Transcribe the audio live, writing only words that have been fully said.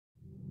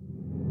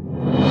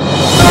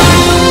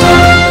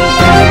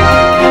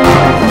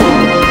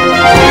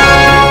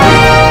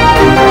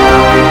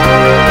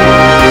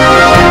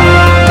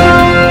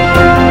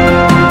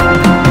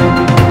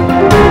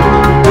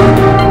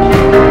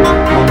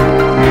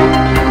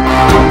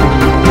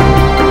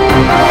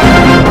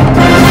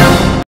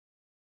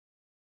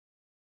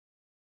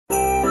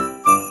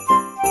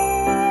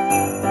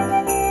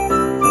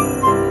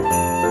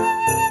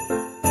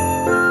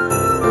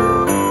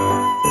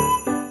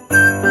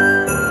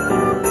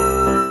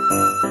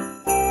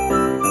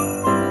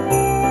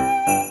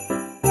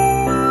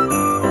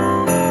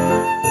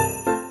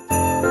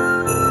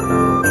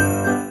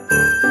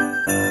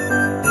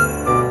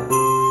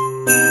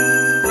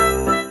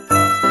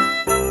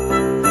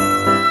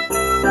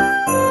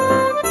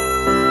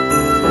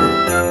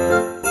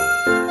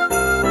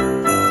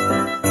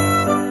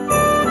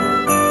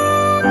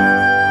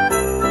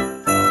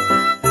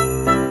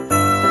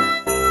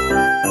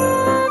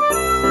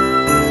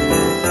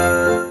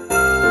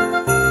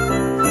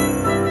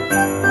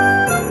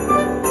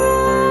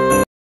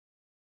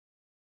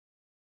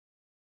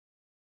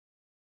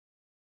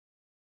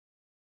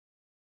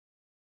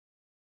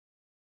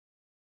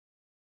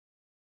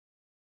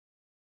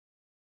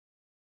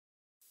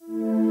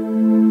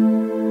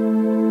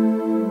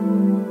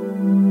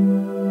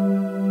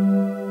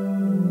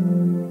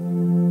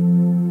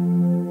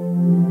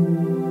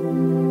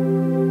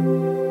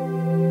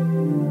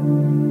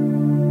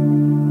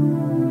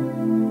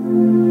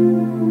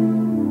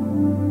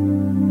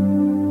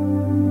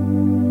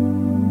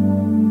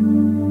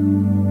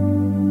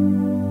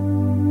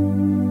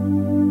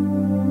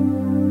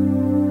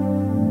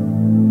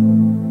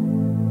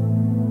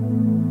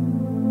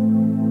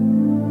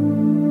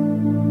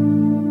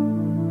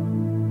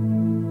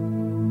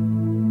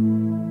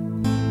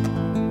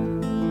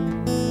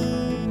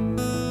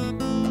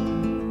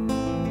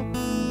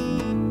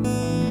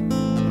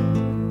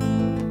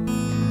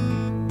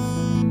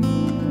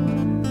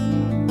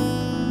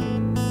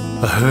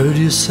heard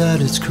you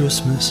said it's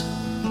Christmas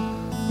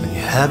and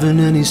you haven't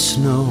any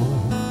snow,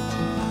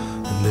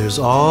 and there's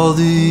all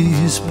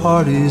these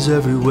parties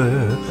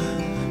everywhere.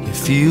 You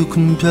feel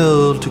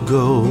compelled to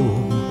go.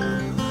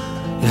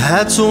 You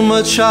had so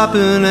much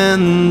shopping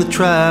and the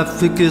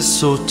traffic is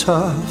so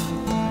tough,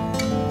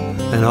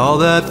 and all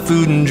that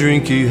food and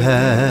drink you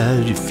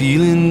had, you're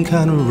feeling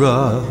kinda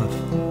rough.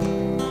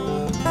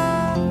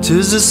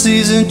 'Tis the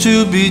season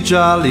to be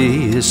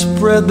jolly,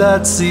 spread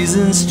that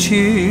season's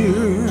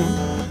cheer,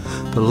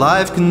 but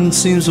life can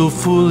seem so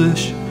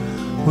foolish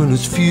when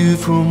it's viewed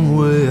from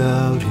way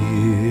out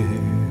here.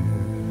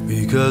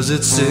 Because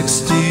it's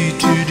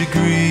 62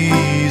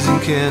 degrees in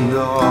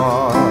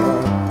Kandahar,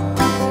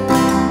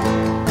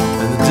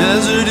 and the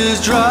desert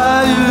is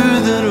drier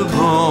than a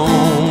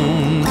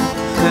bone,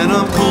 and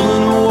I'm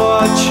pulling a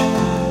watch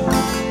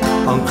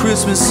on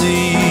Christmas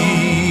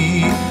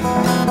Eve,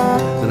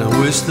 and I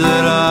wish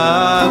that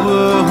I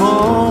were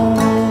home.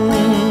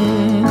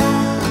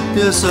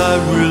 Yes, I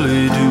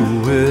really do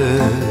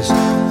wish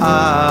I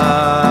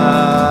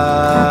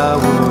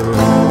were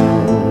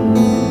home.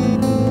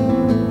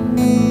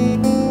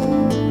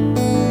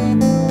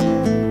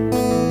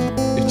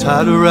 You're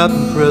tired of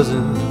wrapping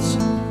presents,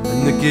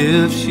 and the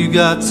gifts you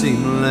got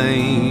seem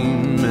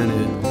lame, and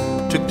it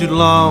took too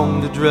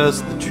long to dress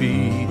the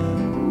tree,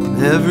 and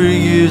every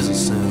year's the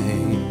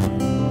same.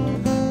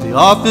 The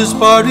office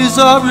parties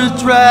are a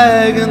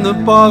drag, and the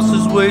boss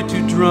is way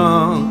too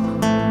drunk.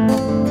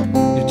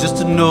 You're just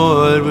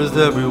annoyed with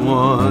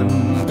everyone,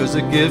 'cause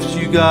the gifts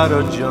you got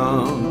are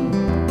junk.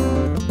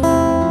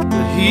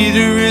 The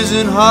heater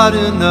isn't hot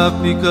enough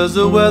because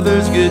the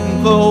weather's getting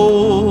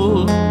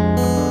cold,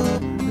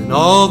 and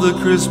all the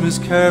Christmas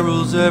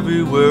carols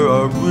everywhere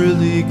are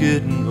really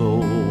getting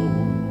old.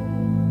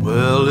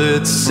 Well,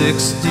 it's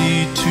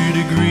 62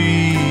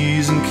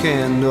 degrees in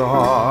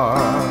Kandahar,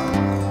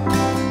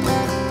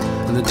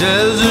 and the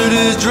desert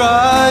is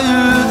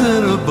drier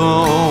than a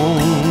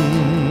bone.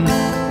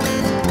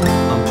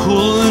 I'm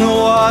pulling a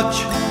watch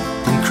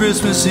on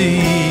Christmas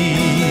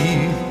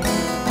Eve,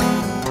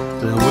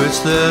 and I wish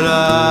that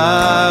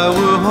I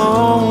were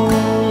home.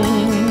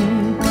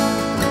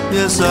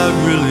 Yes, I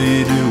really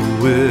do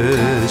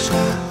wish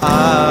I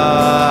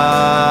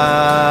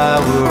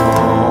were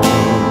home.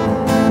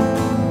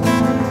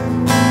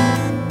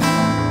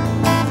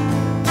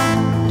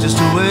 Just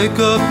to wake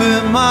up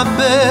in my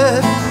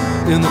bed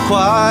in the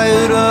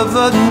quiet of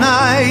the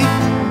night,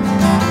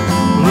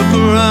 look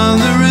around,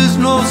 there is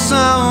no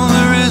sound,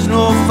 there is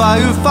no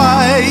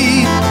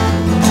firefight.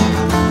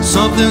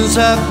 Something's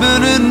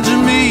happening to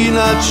me,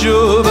 not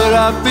sure, but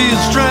I feel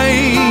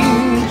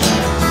strange.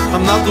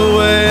 I'm not the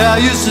way I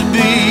used to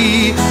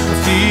be, I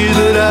feel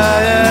that I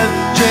have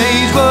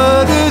changed.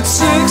 But it's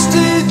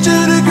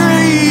 62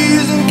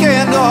 degrees in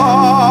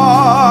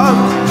Kandahar,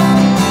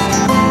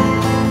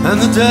 and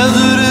the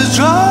desert is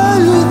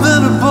drier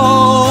than a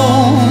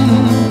bone,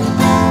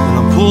 and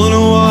I'm pulling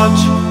a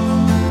watch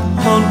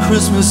on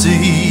Christmas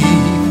Eve,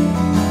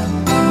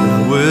 and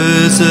I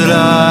wish that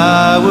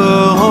I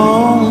were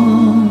home.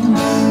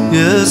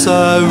 Yes,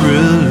 I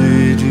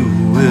really do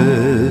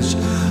wish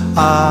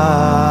I